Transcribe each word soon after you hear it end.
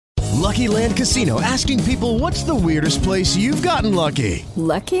Lucky Land Casino, asking people, what's the weirdest place you've gotten lucky?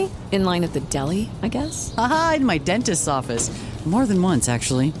 Lucky? In line at the deli, I guess? Aha, in my dentist's office. More than once,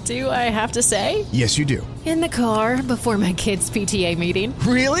 actually. Do I have to say? Yes, you do. In the car before my kids' PTA meeting.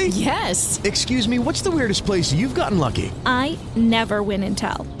 Really? Yes. Excuse me, what's the weirdest place you've gotten lucky? I never win and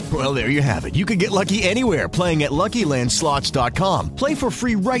tell. Well, there you have it. You can get lucky anywhere, playing at LuckyLandSlots.com. Play for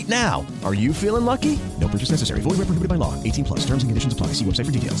free right now. Are you feeling lucky? No purchase necessary. Void where prohibited by law. 18 plus. Terms and conditions apply. See website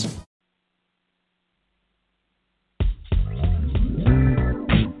for details.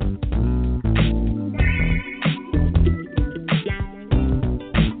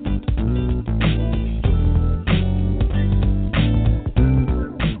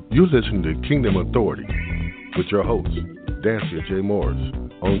 You're listening to Kingdom Authority with your host, Dansiea J. Morris,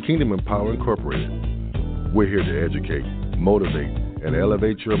 on Kingdom Empower Incorporated. We're here to educate, motivate, and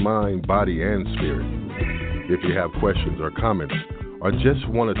elevate your mind, body, and spirit. If you have questions or comments, or just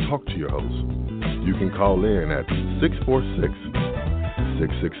want to talk to your host, you can call in at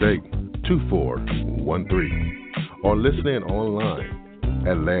 646-668-2413 or listen in online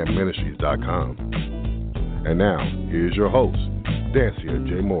at landministries.com. And now, here's your host, Dansiea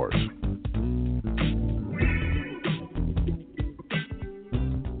J. Morris.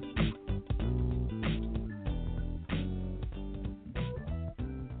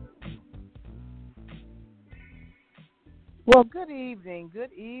 Well, good evening,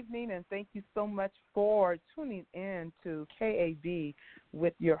 and thank you so much for tuning in to KAB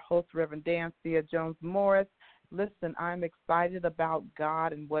with your host, Reverend Dansiea Jones Morris. Listen, I'm excited about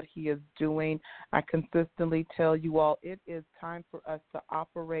God and what He is doing. I consistently tell you all it is time for us to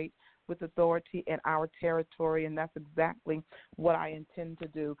operate with authority in our territory, and that's exactly what I intend to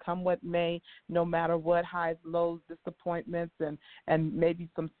do. Come what may, no matter what, highs, lows, disappointments, and maybe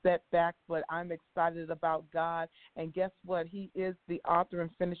some setbacks, but I'm excited about God. And guess what? He is the author and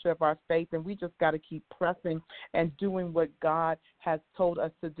finisher of our faith, and we just got to keep pressing and doing what God has told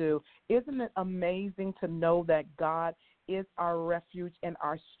us to do. Isn't it amazing to know that God is our refuge and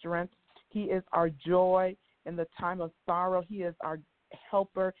our strength? He is our joy in the time of sorrow. He is our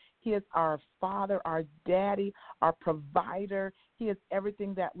helper. He is our father, our daddy, our provider. He is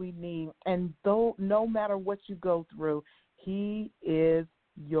everything that we need. And though no matter what you go through, He is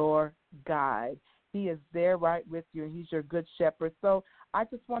your guide. He is there right with you, and He's your good shepherd. So I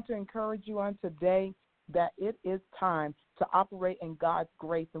just want to encourage you on today that it is time to operate in God's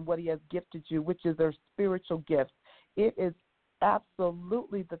grace and what He has gifted you, which is their spiritual gifts. It is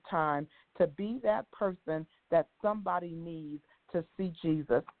absolutely the time to be that person that somebody needs to see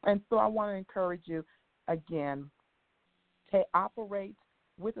Jesus. And so I want to encourage you again to operate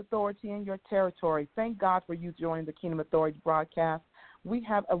with authority in your territory. Thank God for you joining the Kingdom Authority broadcast. We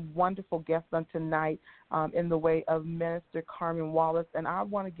have a wonderful guest on tonight in the way of Minister Carmen Wallace, and I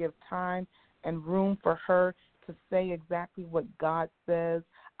want to give time and room for her to say exactly what God says.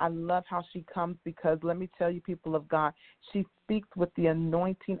 I love how she comes because, let me tell you, people of God, she speaks with the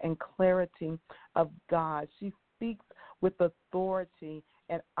anointing and clarity of God. She speaks with authority,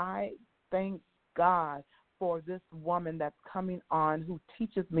 and I thank God for this woman that's coming on who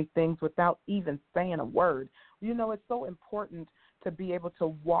teaches me things without even saying a word. You know, it's so important to be able to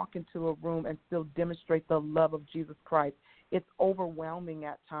walk into a room and still demonstrate the love of Jesus Christ. It's overwhelming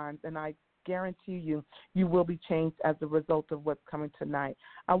at times, and I guarantee you, you will be changed as a result of what's coming tonight.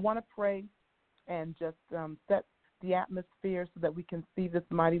 I want to pray and just set the atmosphere so that we can see this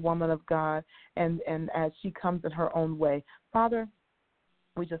mighty woman of God and as she comes in her own way. Father,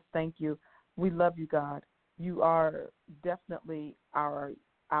 we just thank you. We love you, God. You are definitely our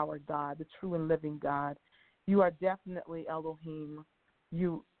God, the true and living God. You are definitely Elohim.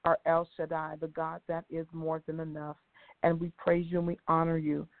 You are El Shaddai, the God that is more than enough. And we praise you and we honor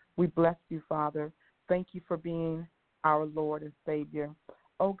you. We bless you, Father. Thank you for being our Lord and Savior.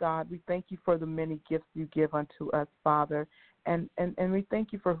 Oh, God, we thank you for the many gifts you give unto us, Father. And we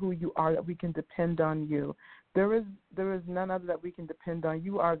thank you for who you are, that we can depend on you. There is none other that we can depend on.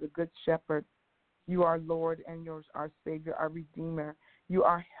 You are the good shepherd. You are Lord and you're our Savior, our Redeemer. You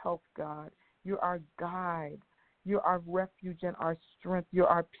are help, God. You're our guide. You're our refuge and our strength. You're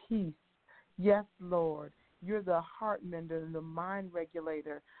our peace. Yes, Lord. You're the heart mender and the mind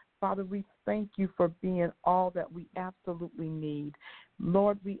regulator. Father, we thank you for being all that we absolutely need.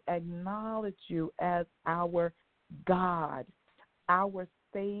 Lord, we acknowledge you as our God, our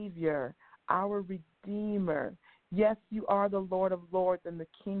Savior, our Redeemer. Yes, you are the Lord of Lords and the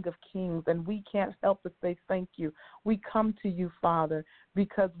King of Kings, and we can't help but say thank you. We come to you, Father,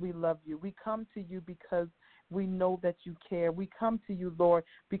 because we love you. We come to you because we know that you care. We come to you, Lord,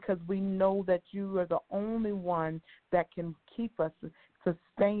 because we know that you are the only one that can keep us,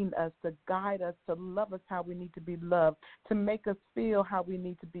 sustain us, to guide us, to love us how we need to be loved, to make us feel how we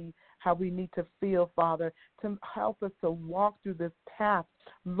need to be, how we need to feel, Father, to help us to walk through this path,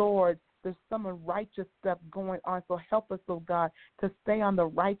 Lord. There's some unrighteous stuff going on, so help us, oh God, to stay on the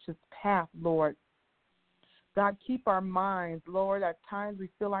righteous path, Lord. God, keep our minds, Lord. At times we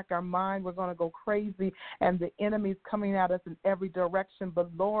feel like our mind, we're going to go crazy, and the enemy's coming at us in every direction. But,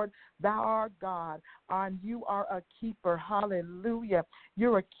 Lord, thou art God, and you are a keeper. Hallelujah.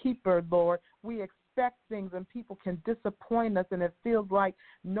 You're a keeper, Lord. We expect things, and people can disappoint us, and it feels like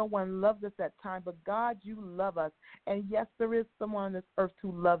no one loves us at times. But, God, you love us. And, yes, there is someone on this earth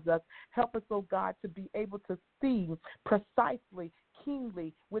who loves us. Help us, oh God, to be able to see precisely,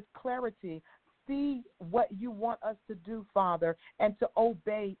 keenly, with clarity, see what you want us to do, Father, and to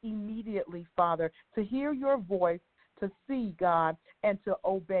obey immediately, Father, to hear your voice, to see, God, and to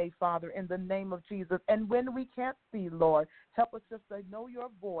obey, Father, in the name of Jesus. And when we can't see, Lord, help us just to know your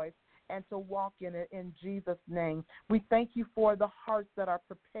voice and to walk in it in Jesus' name. We thank you for the hearts that are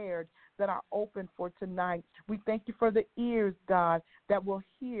prepared, that are open for tonight. We thank you for the ears, God, that will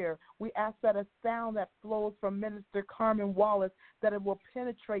hear. We ask that a sound that flows from Minister Carmen Wallace, that it will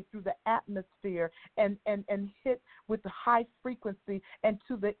penetrate through the atmosphere and hit with the high frequency and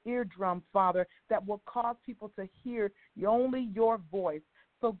to the eardrum, Father, that will cause people to hear only your voice.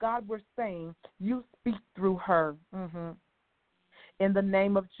 So, God, we're saying you speak through her. In the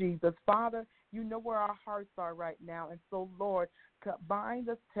name of Jesus. Father, you know where our hearts are right now. And so, Lord, bind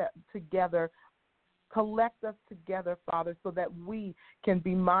us together, collect us together, Father, so that we can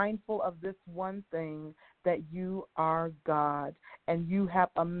be mindful of this one thing, that you are God and you have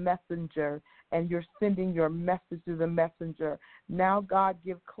a messenger and you're sending your message through the messenger. Now, God,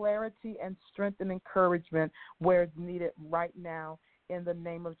 give clarity and strength and encouragement where it's needed right now. In the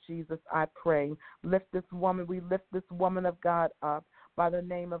name of Jesus, I pray. Lift this woman. We lift this woman of God up by the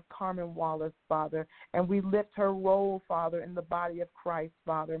name of Carmen Wallace, Father. And we lift her role, Father, in the body of Christ,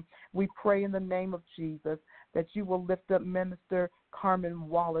 Father. We pray in the name of Jesus that you will lift up Minister Carmen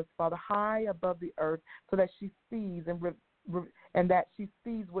Wallace, Father, high above the earth, so that she sees and that she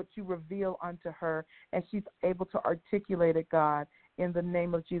sees what you reveal unto her, and she's able to articulate it, God. In the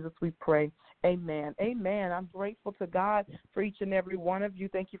name of Jesus, we pray. Amen. Amen. I'm grateful to God for each and every one of you.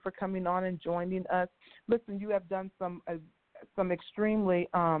 Thank you for coming on and joining us. Listen, you have done some extremely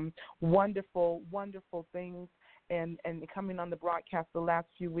wonderful, wonderful things and coming on the broadcast the last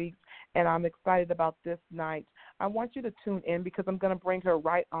few weeks, and I'm excited about this night. I want you to tune in because I'm going to bring her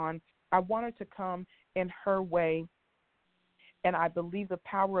right on. I want her to come in her way, and I believe the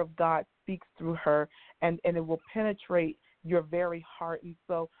power of God speaks through her, and it will penetrate your very heart. And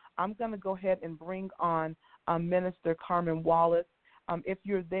so I'm going to go ahead and bring on Minister Carmen Wallace. If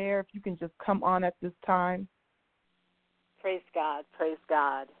you're there, if you can just come on at this time. Praise God, praise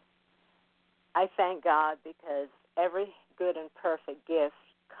God. I thank God because every good and perfect gift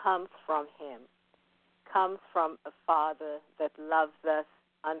comes from him, comes from a Father that loves us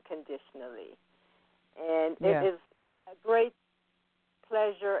unconditionally. And it is a great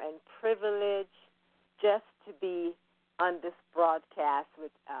pleasure and privilege just to be on this broadcast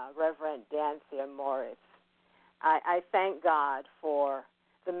with Reverend Dansiea Morris. I thank God for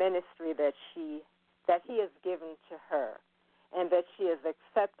the ministry that he has given to her, and that she has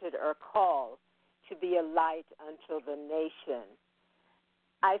accepted her call to be a light unto the nation.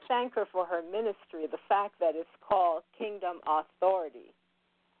 I thank her for her ministry, the fact that it's called Kingdom Authority.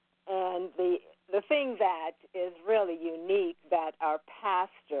 And the thing that is really unique, that our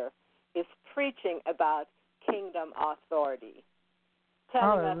pastor is preaching about kingdom authority.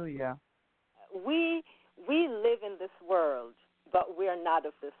 Hallelujah. We live in this world, but we are not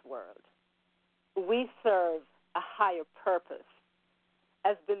of this world. We serve a higher purpose.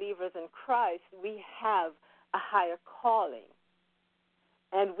 As believers in Christ, we have a higher calling,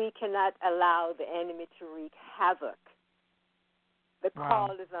 and we cannot allow the enemy to wreak havoc. The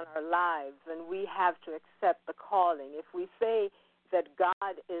call is on our lives, and we have to accept the calling. If we say that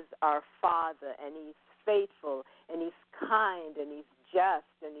God is our Father, and he's faithful, and he's kind, and he's just,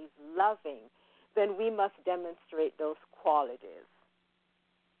 and he's loving, then we must demonstrate those qualities.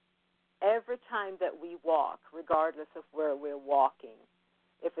 Every time that we walk, regardless of where we're walking,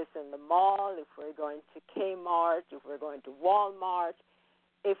 if it's in the mall, if we're going to Kmart, if we're going to Walmart,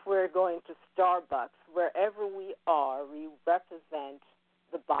 if we're going to Starbucks, wherever we are, we represent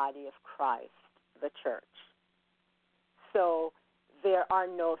the body of Christ, the church. So there are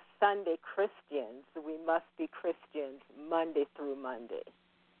no Sunday Christians. We must be Christians Monday through Monday.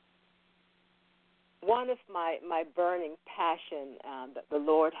 One of my burning passion that the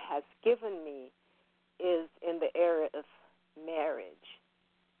Lord has given me is in the area of marriage.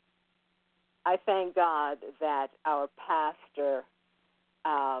 I thank God that our pastor,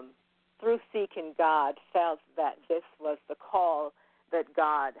 through seeking God, felt that this was the call that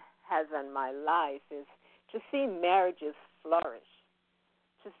God has on my life, is to see marriages flourish,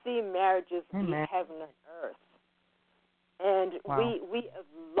 to see marriages be heaven and earth. And we have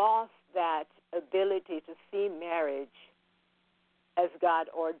lost that ability to see marriage as God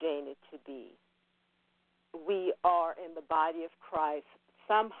ordained it to be. We are in the body of Christ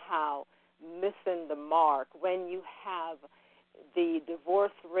somehow missing the mark when you have the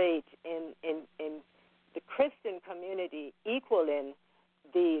divorce rate in the Christian community equaling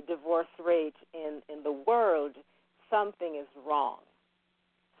the divorce rate in the world. Something is wrong.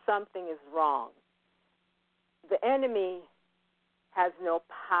 Something is wrong. The enemy has no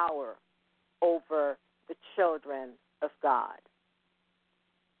power over the children of God.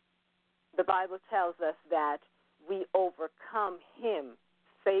 The Bible tells us that we overcome him,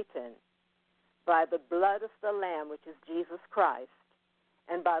 Satan, by the blood of the Lamb, which is Jesus Christ,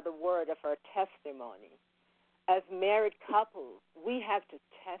 and by the word of our testimony. As married couples, we have to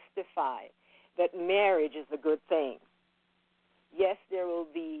testify that marriage is a good thing. Yes, there will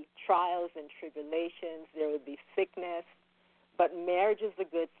be trials and tribulations, there will be sickness, but marriage is a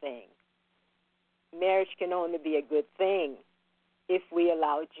good thing. Marriage can only be a good thing if we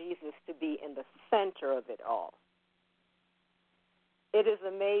allow Jesus to be in the center of it all. It is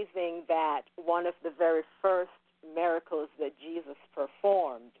amazing that one of the very first miracles that Jesus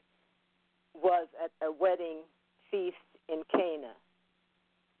performed was at a wedding feast in Cana,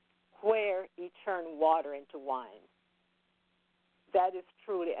 where he turned water into wine. That is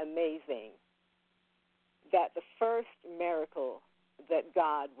truly amazing, that the first miracle that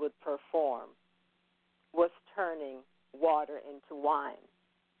God would perform was turning water into wine.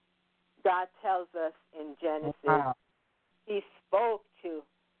 God tells us in Genesis, he spoke to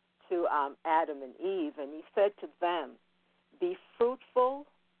Adam and Eve, and he said to them, be fruitful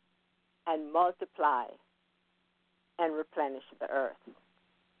and multiply and replenish the earth.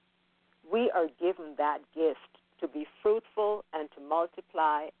 We are given that gift to be fruitful and to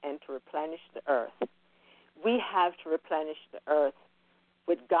multiply and to replenish the earth. We have to replenish the earth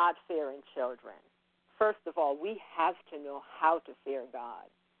with God-fearing children. First of all, we have to know how to fear God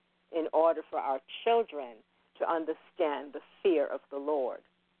in order for our children to understand the fear of the Lord.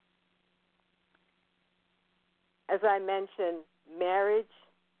 As I mentioned, marriage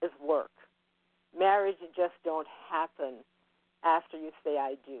is work. Marriage just don't happen after you say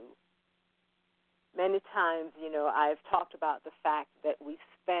I do. Many times, I've talked about the fact that we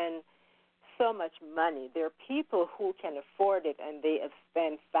spend so much money. There are people who can afford it, and they have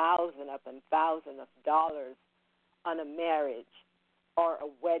spent thousands of dollars on a marriage or a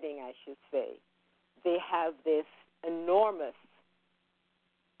wedding, I should say. They have this enormous,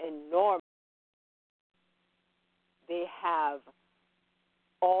 they have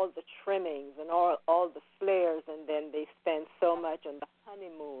all the trimmings and all the flares, and then they spend so much on the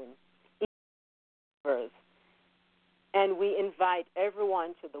honeymoon. And we invite everyone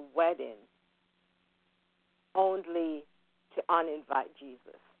to the wedding only to uninvite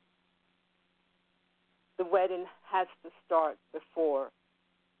Jesus. The wedding has to start before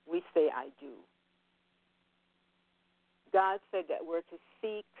we say I do. God said that we're to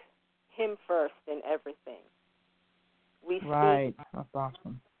seek him first in everything. That's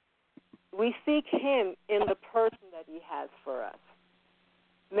awesome. We seek him in the person that he has for us.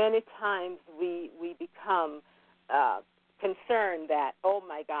 Many times we become concerned that, oh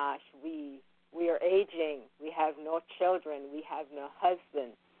my gosh, we are aging, we have no children, we have no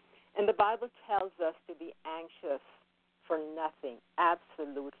husband. And the Bible tells us to be anxious for nothing,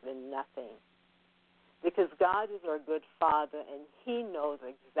 absolutely nothing. Because God is our good Father, and he knows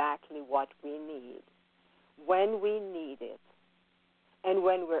exactly what we need, when we need it, and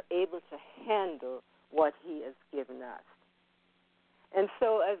when we're able to handle what he has given us. And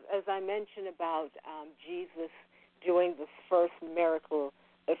so as I mentioned about Jesus doing this first miracle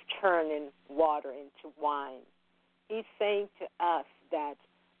of turning water into wine, he's saying to us that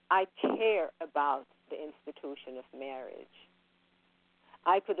I care about the institution of marriage.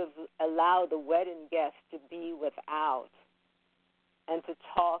 I could have allowed the wedding guests to be without and to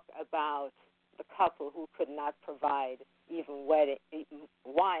talk about the couple who could not provide even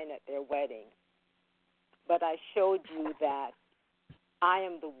wine at their wedding. But I showed you that I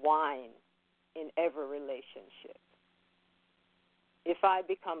am the wine in every relationship. If I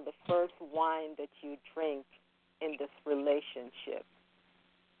become the first wine that you drink in this relationship,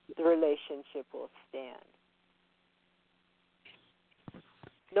 the relationship will stand.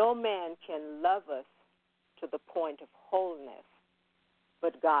 No man can love us to the point of wholeness,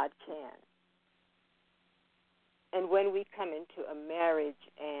 but God can. And when we come into a marriage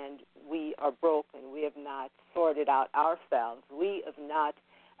and we are broken, we have not sorted out ourselves, we have not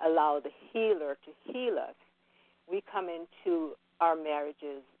allowed the healer to heal us, we come into our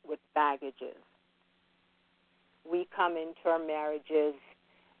marriages with baggages. We come into our marriages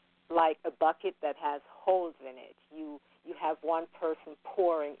like a bucket that has holes in it. You have one person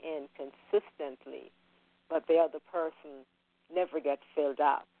pouring in consistently, but the other person never gets filled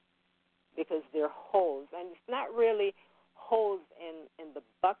up because there are holes. And it's not really holes in the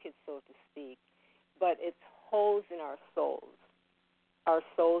bucket, so to speak, but it's holes in our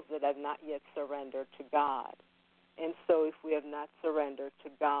souls that have not yet surrendered to God. And so if we have not surrendered to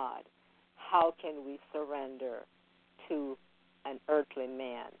God, how can we surrender to an earthly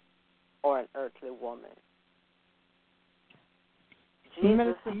man or an earthly woman?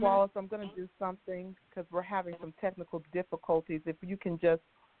 Minister Wallace, I'm going to do something because we're having some technical difficulties. If you can just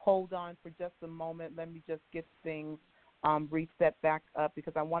hold on for just a moment, let me just get things reset back up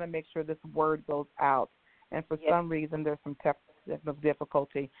because I want to make sure this word goes out. And for some reason, there's some technical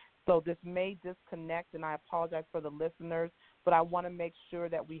difficulty. So this may disconnect, and I apologize for the listeners, but I want to make sure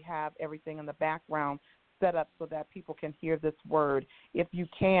that we have everything in the background set up so that people can hear this word. If you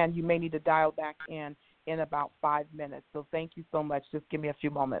can, you may need to dial back in about 5 minutes. So thank you so much. Just give me a few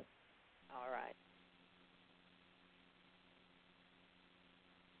moments. All right.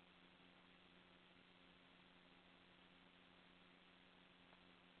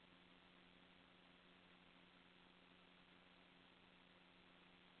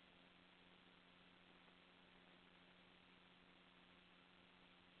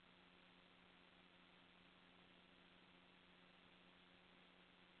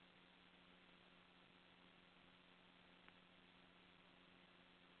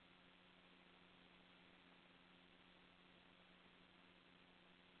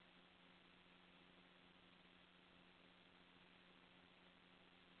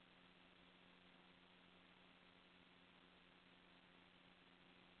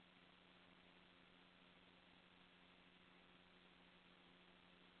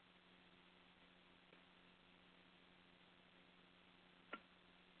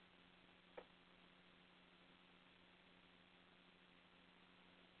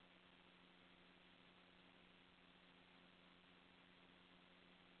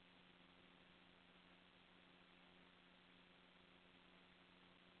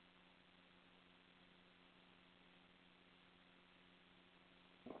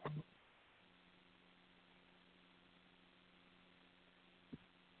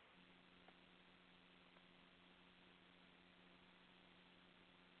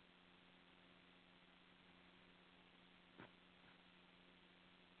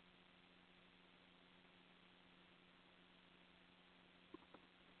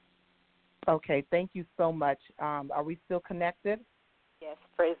 Okay, thank you so much. Are we still connected? Yes,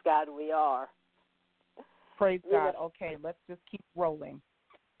 praise God, we are. Praise God. Okay, let's just keep rolling.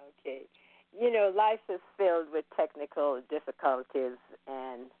 Okay. You know, life is filled with technical difficulties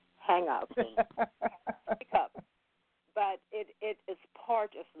and hang-ups and hiccups, but it is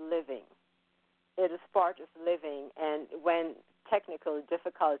part of living. It is part of living, and when technical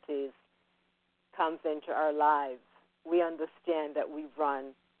difficulties comes into our lives, we understand that we run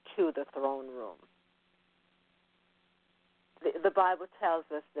to the throne room. The Bible tells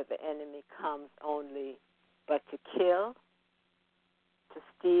us that the enemy comes only but to kill, to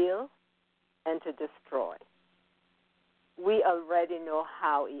steal, and to destroy. We already know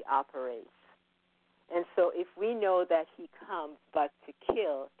how he operates. And so if we know that he comes but to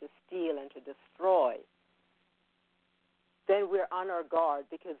kill, to steal, and to destroy, then we're on our guard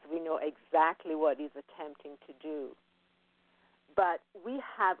because we know exactly what he's attempting to do. But we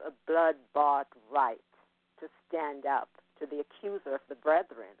have a blood-bought right to stand up to the accuser of the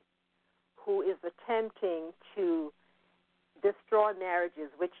brethren who is attempting to destroy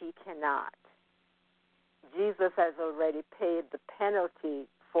marriages which he cannot. Jesus has already paid the penalty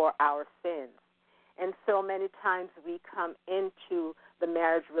for our sins. And so many times we come into the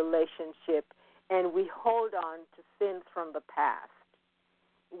marriage relationship and we hold on to sins from the past.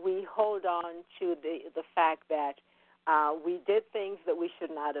 We hold on to the fact that we did things that we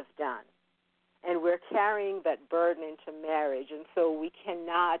should not have done. And we're carrying that burden into marriage. And so we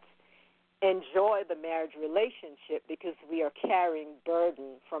cannot enjoy the marriage relationship because we are carrying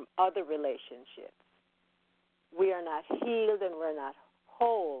burden from other relationships. We are not healed and we're not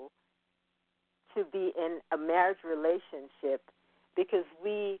whole to be in a marriage relationship because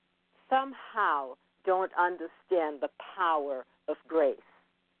we somehow don't understand the power of grace,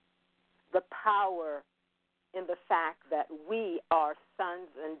 the power in the fact that we are sons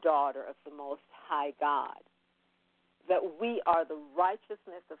and daughters of the Most High God, that we are the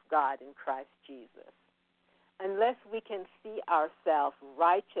righteousness of God in Christ Jesus. Unless we can see ourselves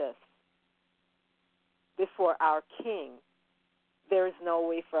righteous before our King, there is no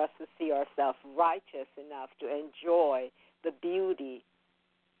way for us to see ourselves righteous enough to enjoy the beauty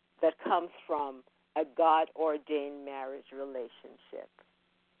that comes from a God-ordained marriage relationship.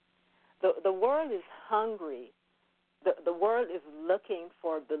 The world is hungry. The world is looking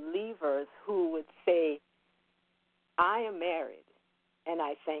for believers who would say, I am married, and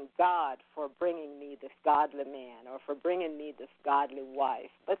I thank God for bringing me this godly man or for bringing me this godly wife.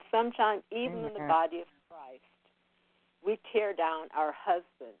 But sometimes, even in the body of Christ, we tear down our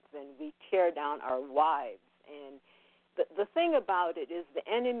husbands and we tear down our wives. And the thing about it is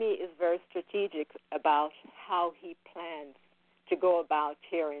the enemy is very strategic about how he plans to go about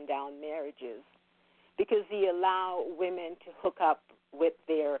tearing down marriages, because he allow women to hook up with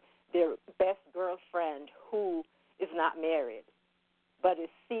their best girlfriend who is not married but is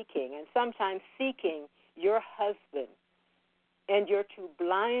seeking, and sometimes seeking your husband, and you're too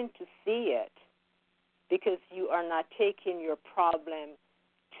blind to see it because you are not taking your problem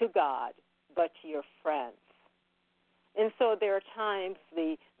to God but to your friends. And so there are times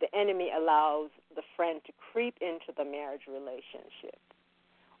the enemy allows the friend to creep into the marriage relationship.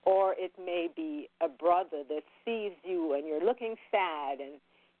 Or it may be a brother that sees you and you're looking sad, and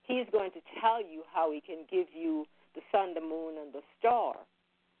he's going to tell you how he can give you the sun, the moon, and the star.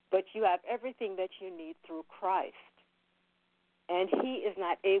 But you have everything that you need through Christ. And he is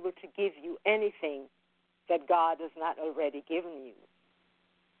not able to give you anything that God has not already given you.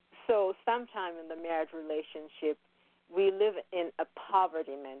 So sometime in the marriage relationship, we live in a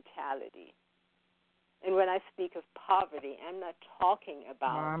poverty mentality. And when I speak of poverty, I'm not talking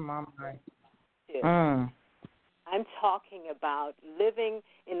about I'm talking about living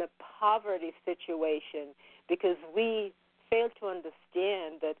in a poverty situation because we fail to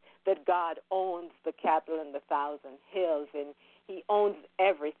understand that God owns the cattle and the thousand hills, and he owns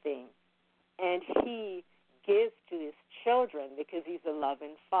everything. And he gives to his children because he's a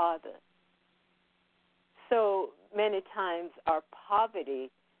loving father. So many times our poverty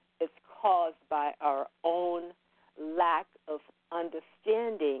is caused by our own lack of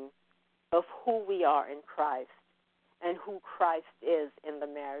understanding of who we are in Christ and who Christ is in the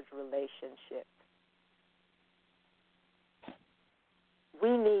marriage relationship.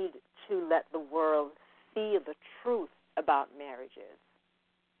 We need to let the world see the truth about marriages.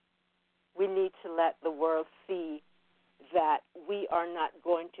 We need to let the world see that we are not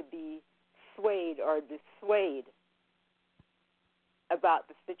going to be swayed or dissuaded about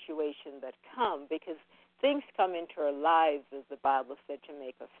the situation that come, because things come into our lives, as the Bible said, to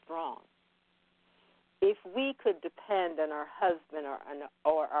make us strong. If we could depend on our husband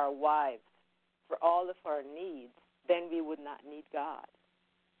or our wives for all of our needs, then we would not need God.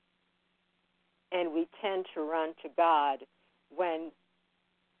 And we tend to run to God when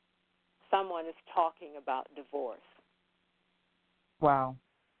someone is talking about divorce. Wow.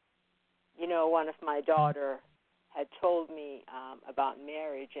 You know, one of my daughter had told me about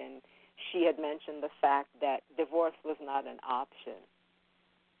marriage, and she had mentioned the fact that divorce was not an option.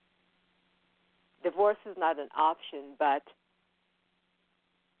 Divorce is not an option, but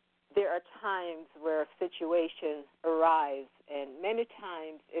there are times where situations arise, and many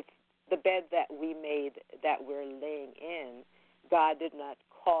times it's the bed that we made that we're laying in. God did not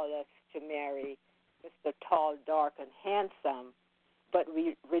call us to marry Mr. Tall, dark, and handsome, but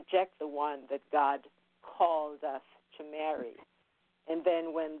we reject the one that God called us to marry. And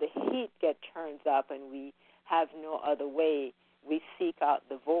then when the heat turns up and we have no other way, we seek out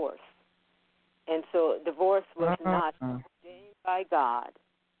divorce. And so divorce was not ordained by God,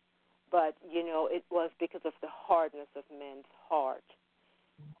 but, you know, it was because of the hardness of men's heart.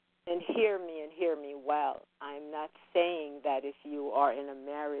 And hear me well. I'm not saying that if you are in a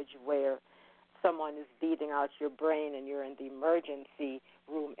marriage where someone is beating out your brain and you're in the emergency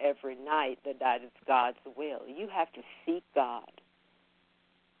room every night, that is God's will. You have to seek God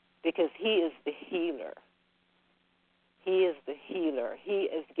because he is the healer. He is the healer. He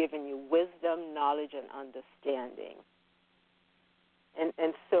is giving you wisdom, knowledge, and understanding.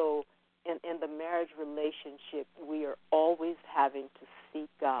 And so in the marriage relationship, we are always having to seek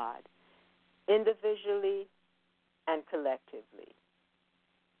God individually and collectively.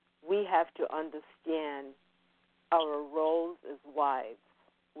 We have to understand our roles as wives.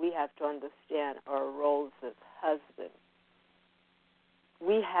 We have to understand our roles as husbands.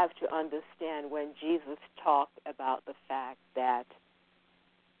 We have to understand when Jesus talked about the fact that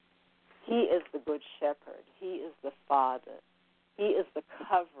He is the good shepherd. He is the father. He is the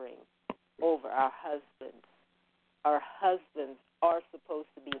covering over our husbands. Our husbands are supposed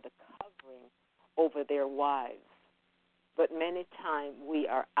to be the covering over their wives. But many times we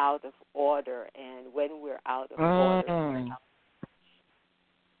are out of order, and when we're out of order,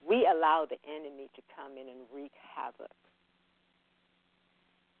 we allow the enemy to come in and wreak havoc.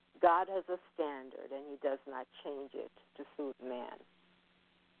 God has a standard, and he does not change it to suit man.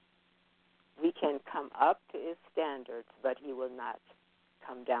 We can come up to his standards, but he will not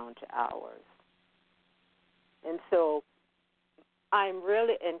come down to ours. And so I'm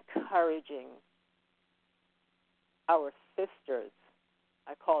really encouraging our sisters,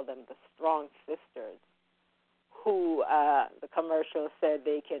 I call them the strong sisters, who the commercial said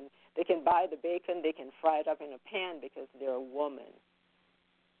they can buy the bacon, they can fry it up in a pan because they're a woman.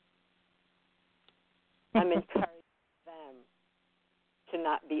 I'm encouraging them to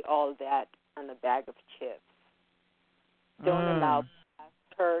not be all that on a bag of chips. Don't allow past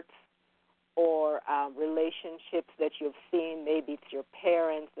hurts or relationships that you've seen, maybe it's your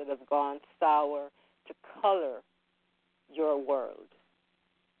parents that have gone sour, to color your world.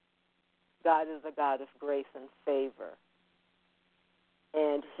 God is a God of grace and favor,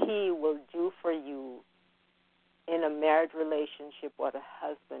 and he will do for you in a marriage relationship what a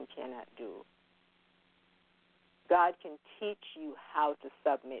husband cannot do. God can teach you how to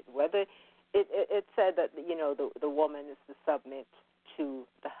submit. Whether it said that the woman is to submit to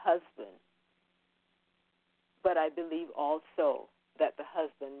the husband, but I believe also that the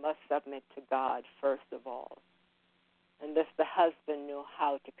husband must submit to God first of all. And thus the husband know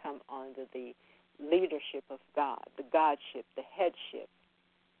how to come under the leadership of God, the godship, the headship.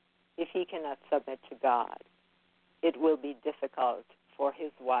 If he cannot submit to God, it will be difficult for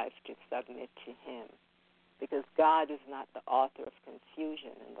his wife to submit to him, because God is not the author of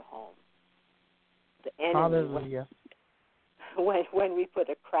confusion in the home. The enemy, Hallelujah. When we put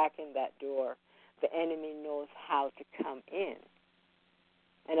a crack in that door, the enemy knows how to come in.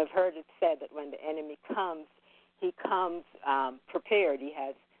 And I've heard it said that when the enemy comes, he comes prepared. He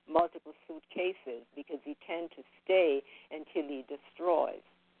has multiple suitcases because he tends to stay until he destroys.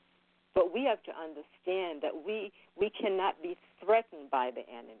 But we have to understand that we cannot be threatened by the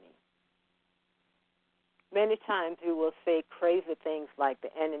enemy. Many times we will say crazy things like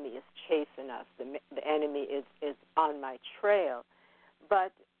the enemy is chasing us, the enemy is on my trail.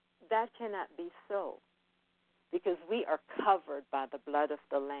 But that cannot be so, because we are covered by the blood of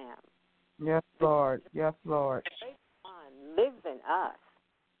the Lamb. Yes, Lord. Yes, Lord. The greater one lives in us.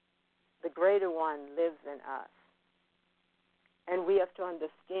 The greater one lives in us. And we have to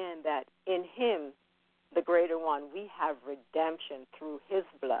understand that in him, the greater one, we have redemption through his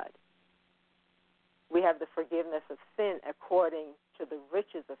blood. We have the forgiveness of sin according to the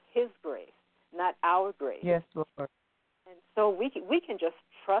riches of his grace, not our grace. Yes, Lord. And so we can just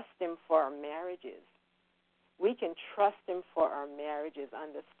trust him for our marriages. We can trust him for our marriages,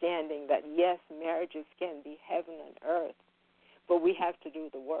 understanding that, yes, marriages can be heaven and earth, but we have to do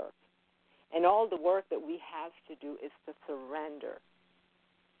the work. And all the work that we have to do is to surrender.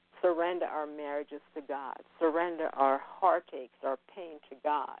 Surrender our marriages to God. Surrender our heartaches, our pain to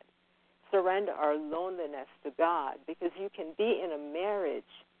God. Surrender our loneliness to God, because you can be in a marriage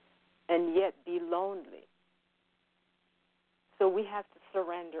and yet be lonely. So we have to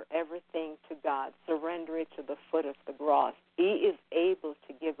surrender everything to God, surrender it to the foot of the cross. He is able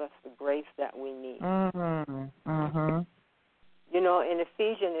to give us the grace that we need. You know, in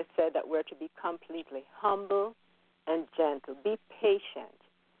Ephesians it said that we're to be completely humble and gentle. Be patient,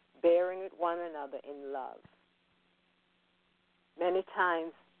 bearing with one another in love. Many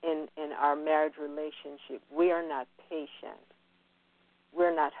times in our marriage relationship, we are not patient.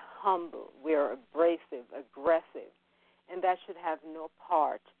 We're not humble. We're abrasive, aggressive. And that should have no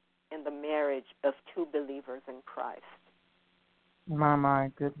part in the marriage of two believers in Christ.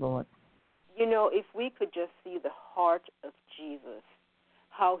 My, good Lord. You know, if we could just see the heart of Jesus,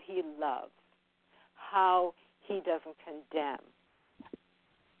 how he loves, how he doesn't condemn.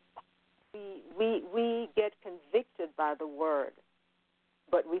 We get convicted by the word,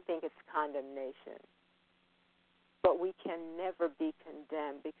 but we think it's condemnation. But we can never be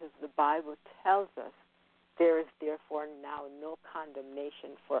condemned, because the Bible tells us there is therefore now no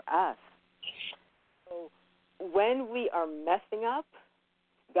condemnation for us. So when we are messing up,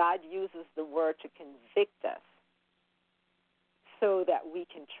 God uses the word to convict us so that we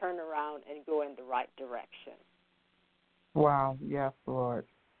can turn around and go in the right direction. Wow, yes, Lord.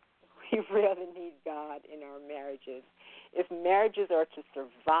 We really need God in our marriages. If marriages are to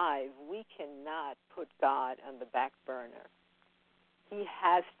survive, we cannot put God on the back burner. He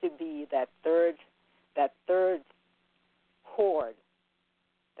has to be that third cord,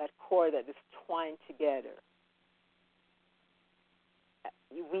 that cord that is twined together.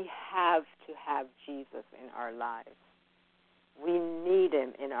 We have to have Jesus in our lives. We need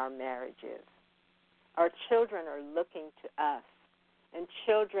him in our marriages. Our children are looking to us, and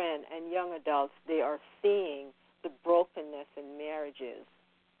children and young adults, they are seeing the brokenness in marriages,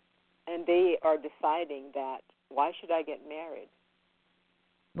 and they are deciding that, why should I get married?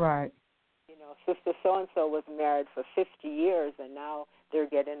 Right. You know, Sister so-and-so was married for 50 years, and now they're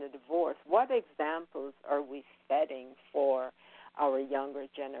getting a divorce. What examples are we setting for our younger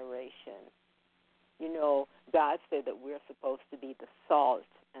generation? You know, God said that we're supposed to be the salt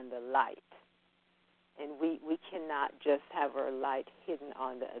and the light. And we cannot just have our light hidden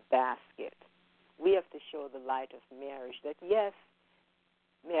under a basket. We have to show the light of marriage that, yes,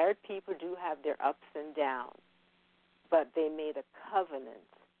 married people do have their ups and downs, but they made a covenant.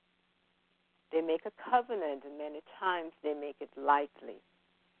 They make a covenant, and many times they make it lightly.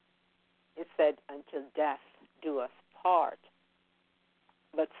 It said, until death do us part.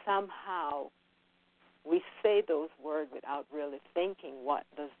 But somehow we say those words without really thinking, what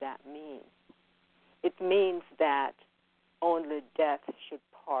does that mean? It means that only death should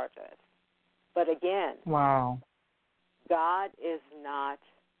part us. But again, wow, God is not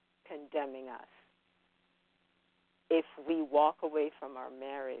condemning us. If we walk away from our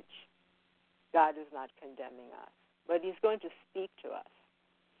marriage, God is not condemning us. But he's going to speak to us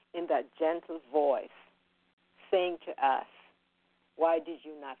in that gentle voice, saying to us, why did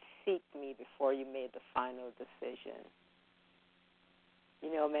you not seek me before you made the final decision?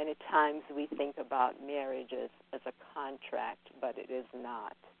 You know, many times we think about marriage as a contract, but it is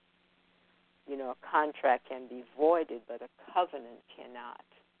not. You know, a contract can be voided, but a covenant cannot.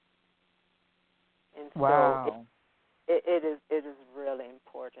 And wow. so it is really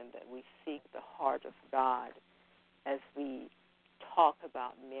important that we seek the heart of God as we talk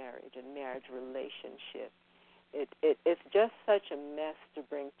about marriage and marriage relationship. It's just such a mess to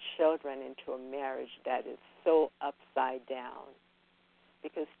bring children into a marriage that is so upside down.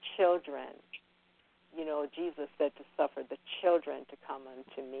 Because children, you know, Jesus said to suffer the children to come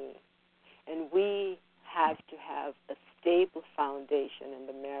unto me. And we have to have a stable foundation in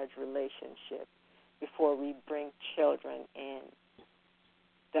the marriage relationship before we bring children in,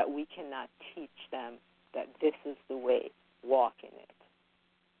 that we cannot teach them that this is the way, walk in it.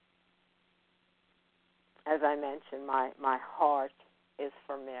 As I mentioned, my heart is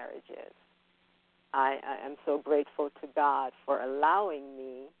for marriages. I am so grateful to God for allowing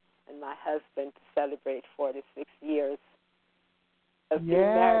me and my husband to celebrate 46 years of being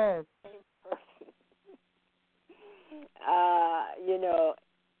married to the same person. You know,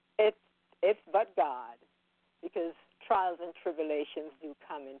 it's but God, because trials and tribulations do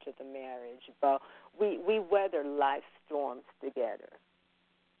come into the marriage, but we weather life's storms together.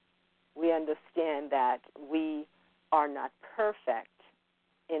 We understand that we are not perfect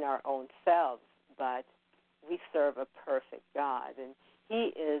in our own selves, but we serve a perfect God, and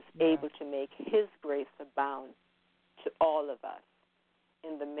he is able to make his grace abound to all of us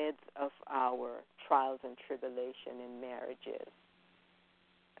in the midst of our trials and tribulation in marriages.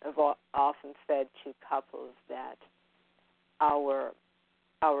 I've often said to couples that our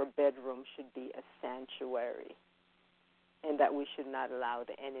bedroom should be a sanctuary, and that we should not allow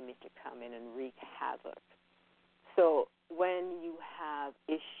the enemy to come in and wreak havoc. So when you have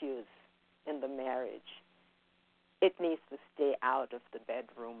issues in the marriage, it needs to stay out of the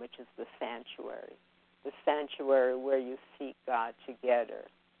bedroom, which is the sanctuary where you seek God together,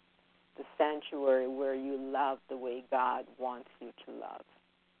 the sanctuary where you love the way God wants you to love,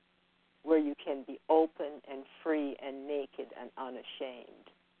 where you can be open and free and naked and unashamed,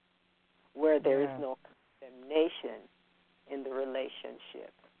 where there is no condemnation in the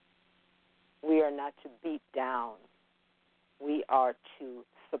relationship. We are not to beat down. We are to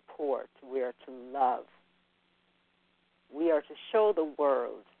support. We are to love. We are to show the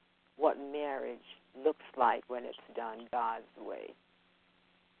world what marriage looks like when it's done God's way.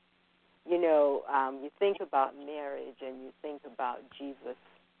 You know, you think about marriage and you think about Jesus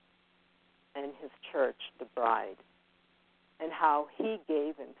and his church, the bride, and how he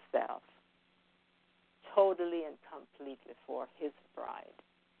gave himself totally and completely for his bride.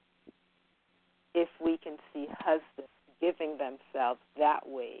 If we can see husbands giving themselves that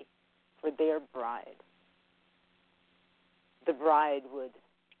way for their bride, the bride would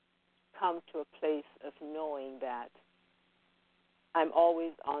come to a place of knowing that I'm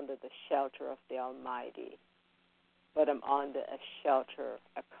always under the shelter of the Almighty, but I'm under a shelter,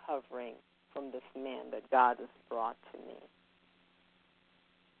 a covering from this man that God has brought to me.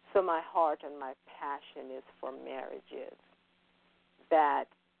 So my heart and my passion is for marriages, that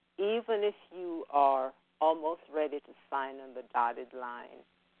even if you are almost ready to sign on the dotted line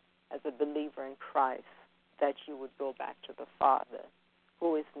as a believer in Christ, that you would go back to the Father,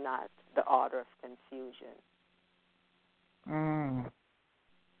 who is not the author of confusion.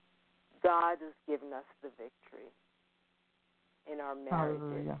 God has given us the victory in our marriages.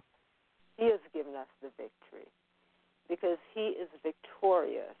 Hallelujah. He has given us the victory. Because he is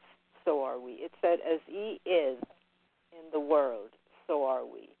victorious, so are we. It said, as he is in the world, so are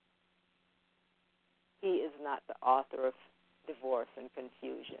we. He is not the author of divorce and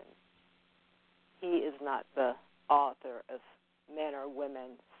confusion. He is not the author of men or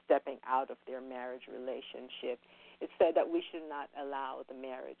women stepping out of their marriage relationship. It said that we should not allow the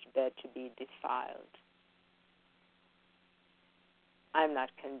marriage bed to be defiled. I'm not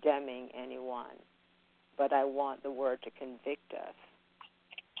condemning anyone, but I want the word to convict us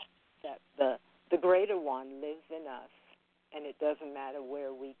that the greater one lives in us, and it doesn't matter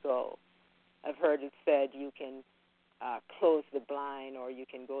where we go. I've heard it said you can close the blind, or you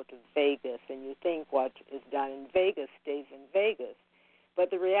can go to Vegas, and you think what is done in Vegas stays in Vegas. But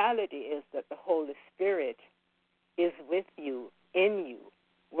the reality is that the Holy Spirit is with you, in you,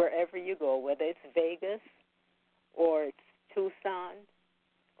 wherever you go, whether it's Vegas or it's Tucson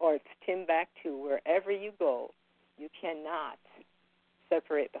or it's Timbuktu, wherever you go, you cannot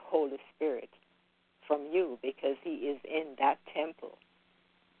separate the Holy Spirit from you, because he is in that temple.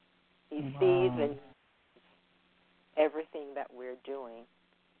 He sees and everything that we're doing,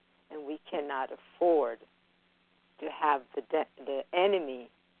 and we cannot afford to have the enemy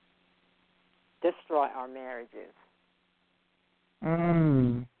destroy our marriages.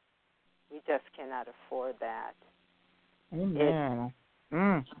 We just cannot afford that. Amen.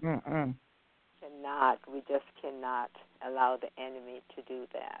 We just cannot allow the enemy to do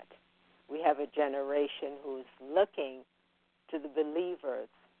that. We have a generation who's looking to the believers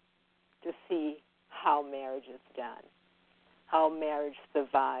to see how marriage is done, how marriage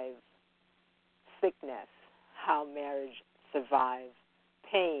survives sickness, how marriage survives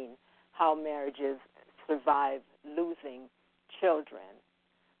pain, how marriages survive losing children,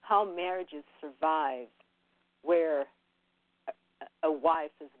 how marriages survive where a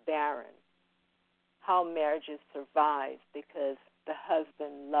wife is barren, how marriages survive because the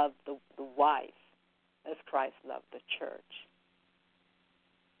husband loved the wife as Christ loved the church,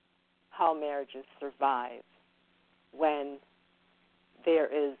 how marriages survive when there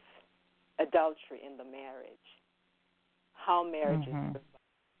is adultery in the marriage, how marriages survive.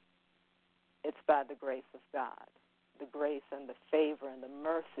 It's by the grace of God, the grace and the favor and the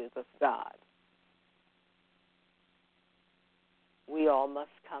mercies of God. We all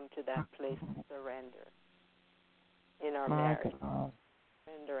must come to that place of surrender in our marriage.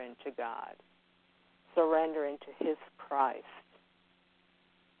 Surrender into God. Surrender into his Christ.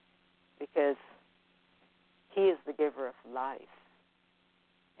 Because he is the giver of life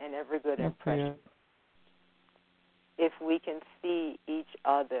and every good and precious. If we can see each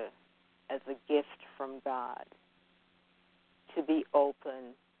other as a gift from God, to be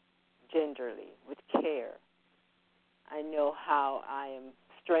open gingerly, with care. I know how I am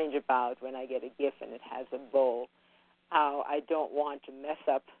strange about when I get a gift and it has a bow, how I don't want to mess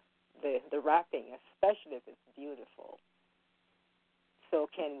up the wrapping, especially if it's beautiful. So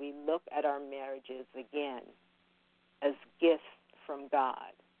can we look at our marriages again as gifts from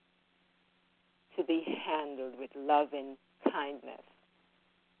God, to be handled with loving kindness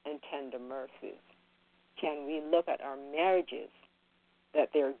and tender mercies? Can we look at our marriages that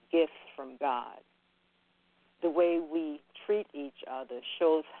they're gifts from God? The way we treat each other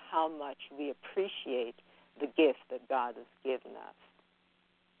shows how much we appreciate the gift that God has given us.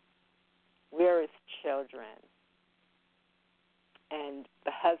 We're his children, and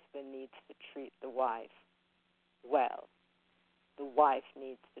the husband needs to treat the wife well. The wife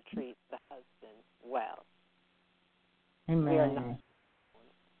needs to treat the husband well. Amen.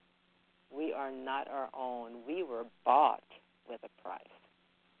 We are not our own. We were bought with a price.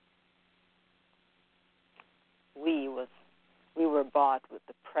 We were bought with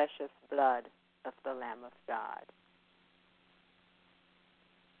the precious blood of the Lamb of God.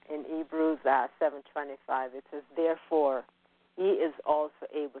 In Hebrews 7:25, it says, "Therefore, he is also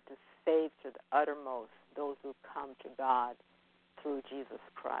able to save to the uttermost those who come to God through Jesus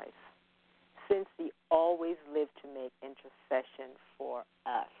Christ, since he always lived to make intercession for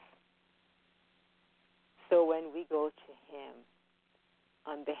us." So when we go to him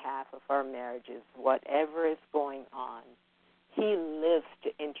on behalf of our marriages, whatever is going on, he lives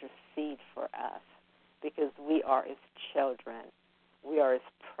to intercede for us because we are his children. We are his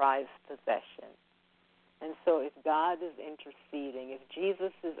prized possession. And so if God is interceding, if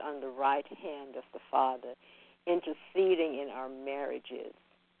Jesus is on the right hand of the Father, interceding in our marriages,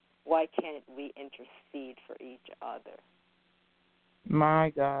 why can't we intercede for each other?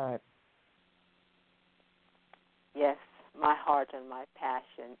 My God. Yes, my heart and my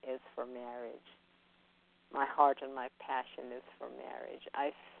passion is for marriage. My heart and my passion is for marriage.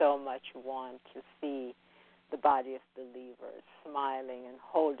 I so much want to see the body of believers smiling and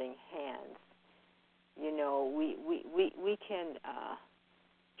holding hands. You know, we can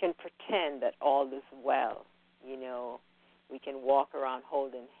pretend that all is well. You know, we can walk around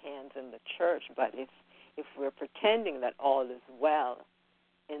holding hands in the church, but if we're pretending that all is well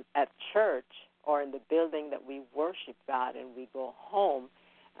at church or in the building that we worship God, and we go home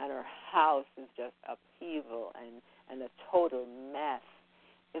and our house is just upheaval and a total mess,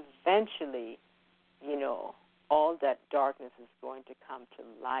 eventually, you know, all that darkness is going to come to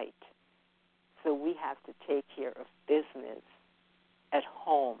light. So we have to take care of business at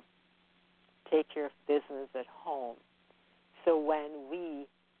home. Take care of business at home. So when we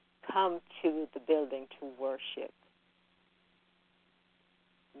come to the building to worship,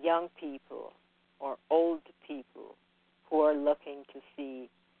 young people or old people who are looking to see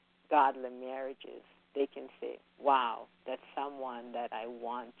godly marriages, they can say, wow, that's someone that I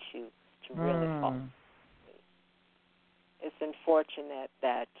want to really follow. It's unfortunate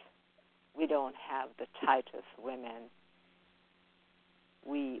that we don't have the tightest women.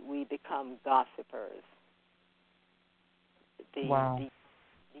 We become gossipers. The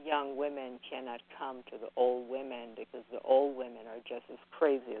young women cannot come to the old women because the old women are just as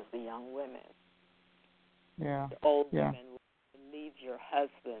crazy as the young women. Yeah. The old women will leave your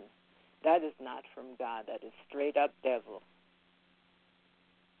husband. That is not from God. That is straight up devil.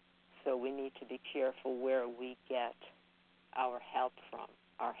 So we need to be careful where we get our help from.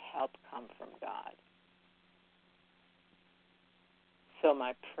 Our help comes from God. So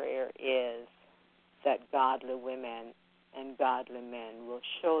my prayer is that godly women and godly men will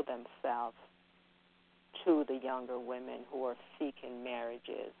show themselves to the younger women who are seeking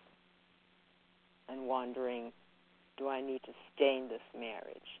marriages and wondering, do I need to stay in this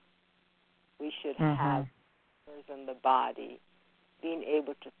marriage? We should have members in the body being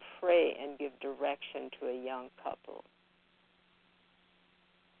able to pray and give direction to a young couple,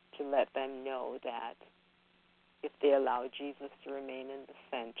 to let them know that if they allow Jesus to remain in the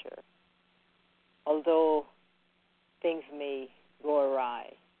center, although things may go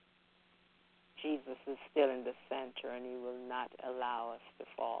awry, Jesus is still in the center and he will not allow us to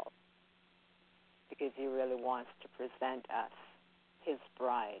fall because he really wants to present us, his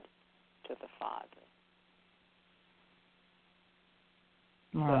bride, to the Father.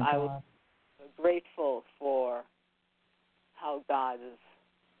 So I was grateful for how God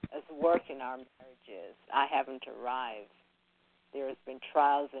is working our marriages. I haven't arrived. There has been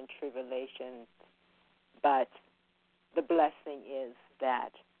trials and tribulations, but the blessing is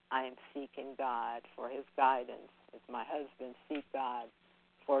that I am seeking God for his guidance, as my husband seeks God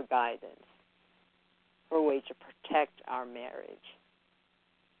for guidance, for a way to protect our marriage.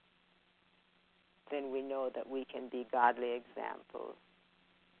 Then we know that we can be godly examples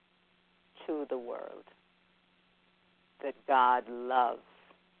to the world, that God loves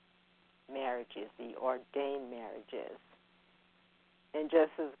marriages, the ordained marriages. And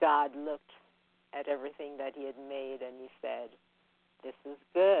just as God looked at everything that he had made and he said, this is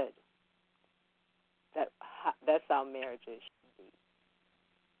good, that's how marriages should be.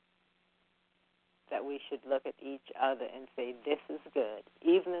 That we should look at each other and say, this is good.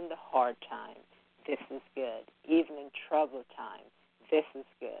 Even in the hard times, this is good. Even in troubled times, this is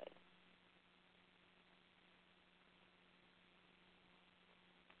good.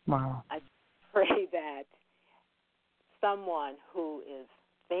 Wow. I pray that someone who is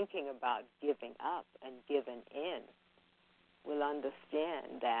thinking about giving up and giving in will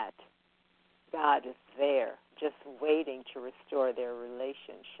understand that God is there just waiting to restore their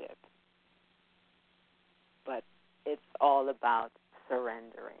relationship. But it's all about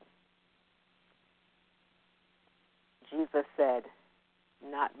surrendering. Jesus said,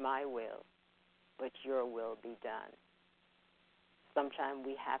 not my will, but your will be done. Sometimes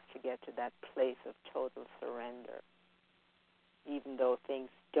we have to get to that place of total surrender. Even though things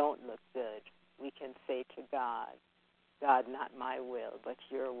don't look good, we can say to God, God, not my will, but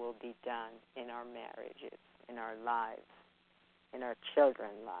your will be done in our marriages, in our lives, in our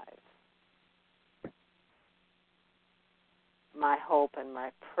children's lives. My hope and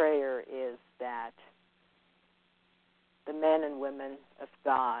my prayer is that the men and women of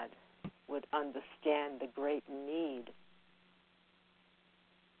God would understand the great need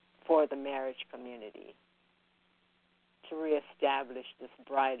for the marriage community, to reestablish this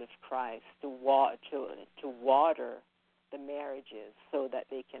bride of Christ, to water the marriages so that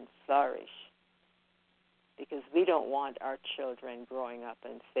they can flourish. Because we don't want our children growing up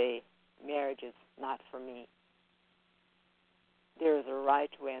and say, marriage is not for me. There is a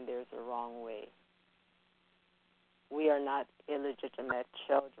right way and there's a wrong way. We are not illegitimate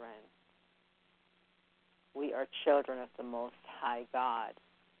children. We are children of the Most High God.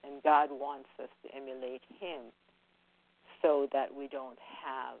 And God wants us to emulate Him so that we don't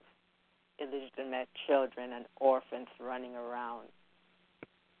have illegitimate children and orphans running around.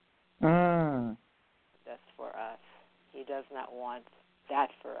 That's for us. He does not want that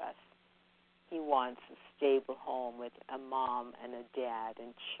for us. He wants a stable home with a mom and a dad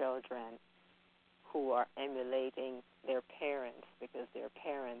and children who are emulating their parents because their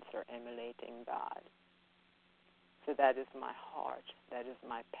parents are emulating God. So that is my heart. That is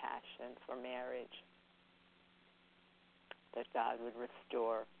my passion for marriage. That God would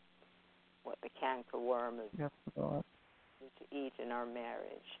restore what the cankerworm is to eat in our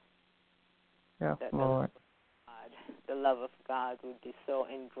marriage. Yes, that Lord. The love of God would be so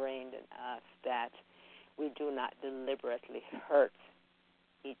ingrained in us that we do not deliberately hurt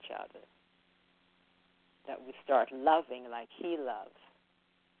each other. That we start loving like He loves.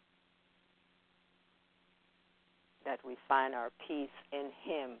 That we find our peace in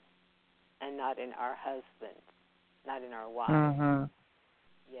Him and not in our husband, not in our wife.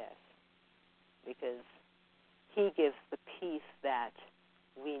 Yes, because He gives the peace that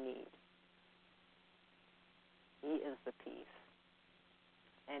we need. He is the peace.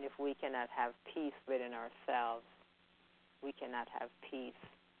 And if we cannot have peace within ourselves, we cannot have peace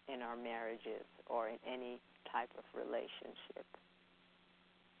in our marriages or in any type of relationship.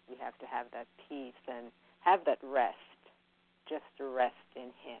 We have to have that peace and have that rest, just to rest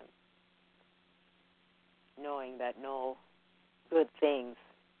in Him, knowing that no good things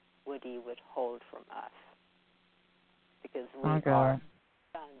would He withhold from us, because we are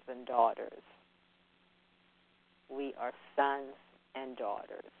sons and daughters. We are sons and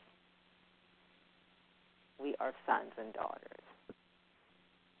daughters. We are sons and daughters.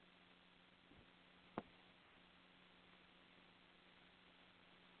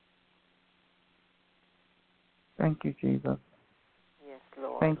 Thank you, Jesus. Yes,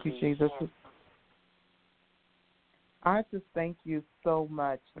 Lord. Thank you, Jesus. I just thank you so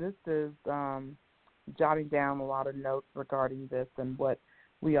much. This is jotting down a lot of notes regarding this and what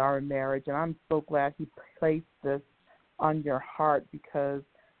we are in marriage, and I'm so glad He placed this on your heart, because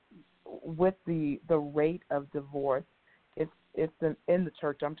with the rate of divorce, it's in the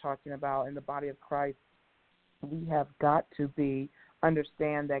church I'm talking about, in the body of Christ. We have got to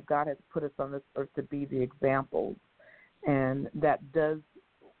understand that God has put us on this earth to be the examples, and that does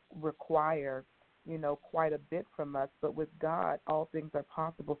require, quite a bit from us. But with God, all things are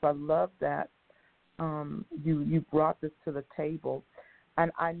possible. So I love that you brought this to the table,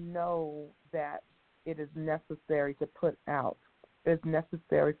 and I know that it is necessary to put out. It is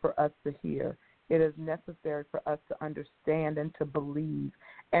necessary for us to hear. It is necessary for us to understand and to believe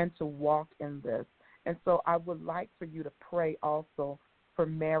and to walk in this. And so I would like for you to pray also for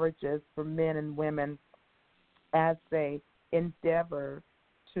marriages, for men and women, as they endeavor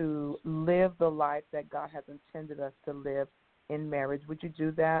to live the life that God has intended us to live in marriage. Would you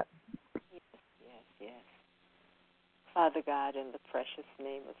do that? Yes. Father God, in the precious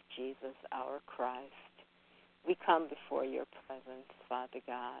name of Jesus, our Christ, we come before your presence, Father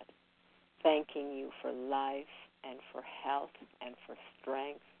God, thanking you for life and for health and for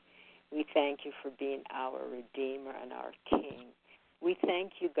strength. We thank you for being our Redeemer and our King. We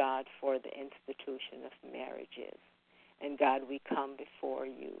thank you, God, for the institution of marriages. And, God, we come before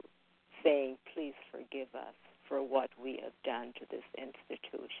you saying, please forgive us for what we have done to this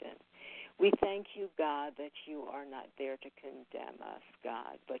institution. We thank you, God, that you are not there to condemn us,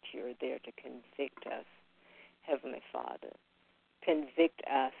 God, but you're there to convict us, Heavenly Father. Convict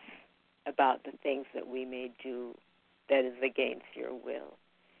us about the things that we may do that is against your will.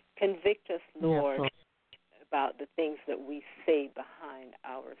 Convict us, Lord, about the things that we say behind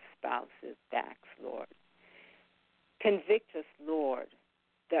our spouses' backs, Lord. Convict us, Lord,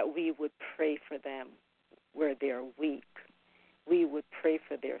 that we would pray for them where they're weak. We would pray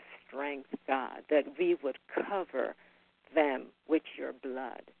for their strength, God, that we would cover them with your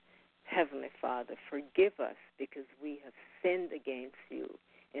blood. Heavenly Father, forgive us because we have sinned against you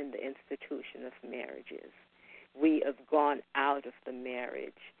in the institution of marriages. We have gone out of the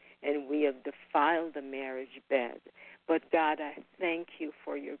marriage, and we have defiled the marriage bed. But, God, I thank you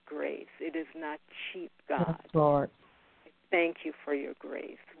for your grace. It is not cheap, God. Yes, Lord. thank you for your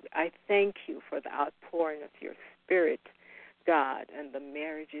grace. I thank you for the outpouring of your Spirit, God, and the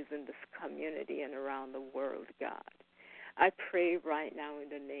marriages in this community and around the world, God. I pray right now in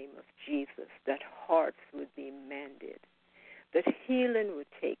the name of Jesus that hearts would be mended, that healing would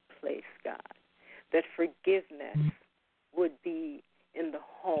take place, God, that forgiveness would be in the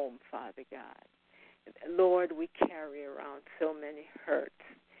home, Father God. Lord, we carry around so many hurts,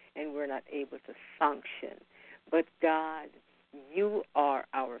 and we're not able to function. But, God, you are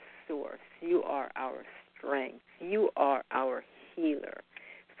our source. You are our strength. You are our healer.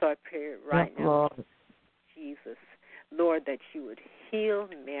 So I pray right now, Lord. Jesus, Lord, that you would heal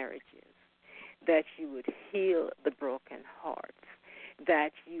marriages, that you would heal the broken hearts,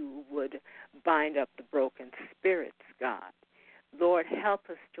 that you would bind up the broken spirits, God. Lord, help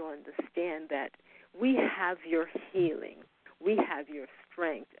us to understand that we have your healing. We have your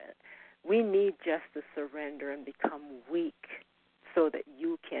strength. We need just to surrender and become weak so that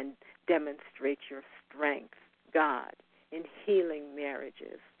you can demonstrate your strength, God, in healing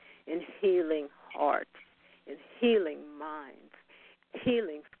marriages, in healing hearts, in healing minds,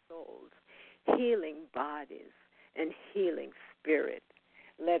 healing souls, healing bodies, and healing spirit.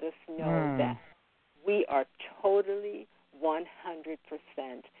 Let us know that we are totally 100%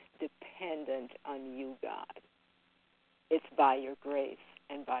 dependent on you, God. It's by your grace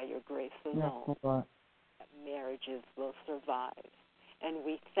and by your grace alone that marriages will survive. And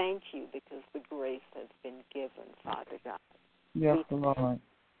we thank you because the grace has been given, Father God. Yes, Lord.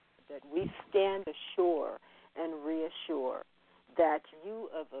 That we stand assured and reassure that you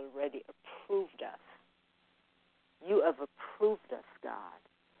have already approved us. You have approved us, God.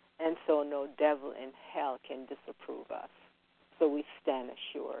 And so no devil in hell can disapprove us. So we stand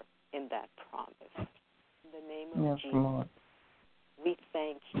assured in that promise. In the name of Jesus, Lord. we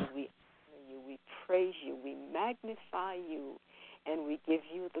thank you, we honor you, we praise you, we magnify you, and we give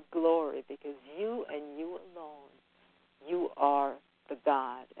you the glory because you and you alone, you are the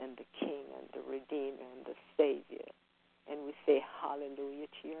God and the King and the Redeemer and the Savior. And we say hallelujah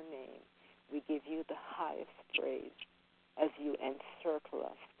to your name. We give you the highest praise as you encircle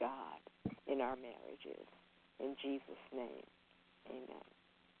us, God, in our marriages. In Jesus' name, amen.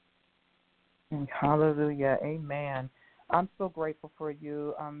 Hallelujah. Amen. I'm so grateful for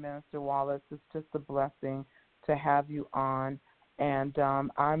you, Minister Wallace. It's just a blessing to have you on. And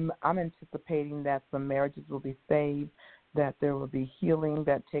I'm anticipating that some marriages will be saved, that there will be healing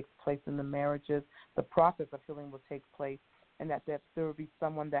that takes place in the marriages. The process of healing will take place, and that there will be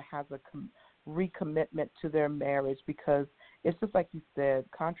someone that has a recommitment to their marriage, because it's just like you said,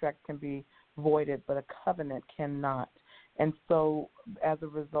 contracts can be voided, but a covenant cannot. And so as a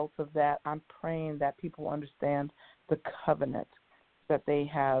result of that, I'm praying that people understand the covenant that they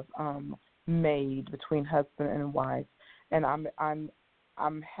have made between husband and wife. And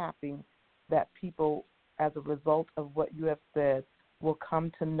I'm happy that people, as a result of what you have said, will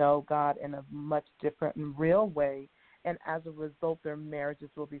come to know God in a much different and real way. And as a result, their marriages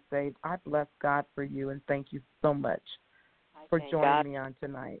will be saved. I bless God for you, and thank you so much for joining me on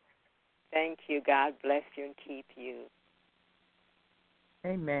tonight. Thank you. God bless you and keep you.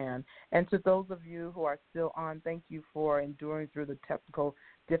 Amen. And to those of you who are still on, thank you for enduring through the technical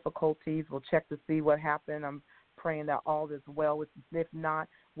difficulties. We'll check to see what happened. I'm praying that all is well. If not,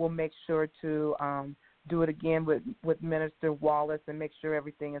 we'll make sure to do it again with Minister Wallace and make sure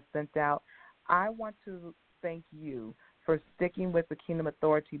everything is sent out. I want to thank you for sticking with the Kingdom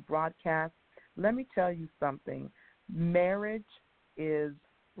Authority broadcast. Let me tell you something. Marriage is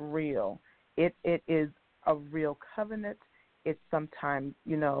real. It is a real covenant. It's sometimes,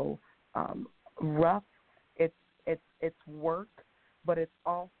 rough. It's work, but it's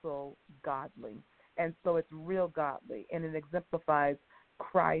also godly. And so it's real godly, and it exemplifies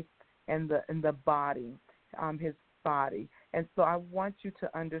Christ and the body, his body. And so I want you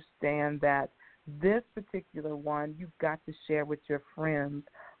to understand that this particular one you've got to share with your friends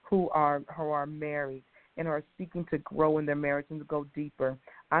who are married and are seeking to grow in their marriage and to go deeper.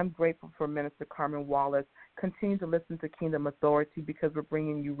 I'm grateful for Minister Carmen Wallace. Continue to listen to Kingdom Authority because we're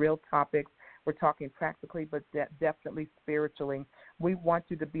bringing you real topics. We're talking practically, but definitely spiritually. We want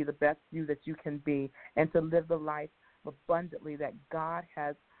you to be the best you that you can be and to live the life abundantly that God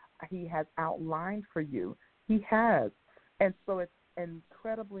has outlined for you. He has. And so it's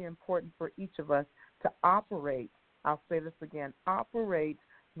incredibly important for each of us to operate, I'll say this again, operate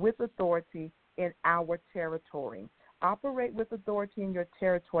with authority in our territory. Operate with authority in your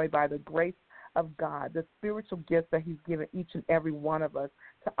territory by the grace of God, the spiritual gifts that he's given each and every one of us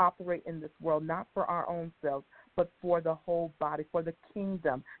to operate in this world, not for our own selves, but for the whole body, for the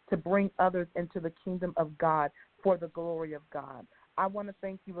kingdom, to bring others into the kingdom of God for the glory of God. I want to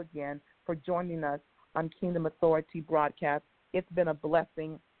thank you again for joining us on Kingdom Authority broadcast. It's been a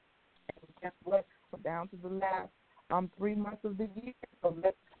blessing. And guess what? We're down to the last 3 months of the year. So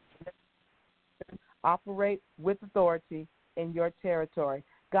let's operate with authority in your territory.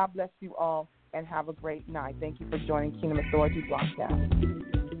 God bless you all and have a great night. Thank you for joining Kingdom Authority broadcast.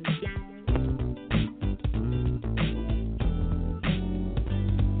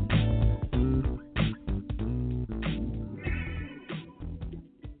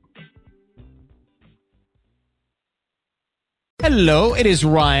 Hello, it is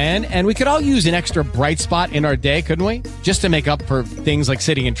Ryan, and we could all use an extra bright spot in our day, couldn't we? Just to make up for things like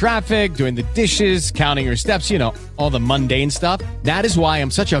sitting in traffic, doing the dishes, counting your steps, you know, all the mundane stuff. That is why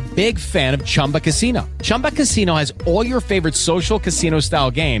I'm such a big fan of Chumba Casino. Chumba Casino has all your favorite social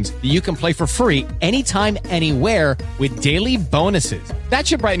casino-style games that you can play for free anytime, anywhere with daily bonuses. That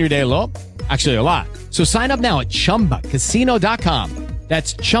should brighten your day a little. Actually, a lot. So sign up now at ChumbaCasino.com.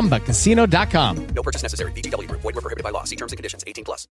 That's ChumbaCasino.com. No purchase necessary. VGW Group. Void where prohibited by law. See terms and conditions. 18+.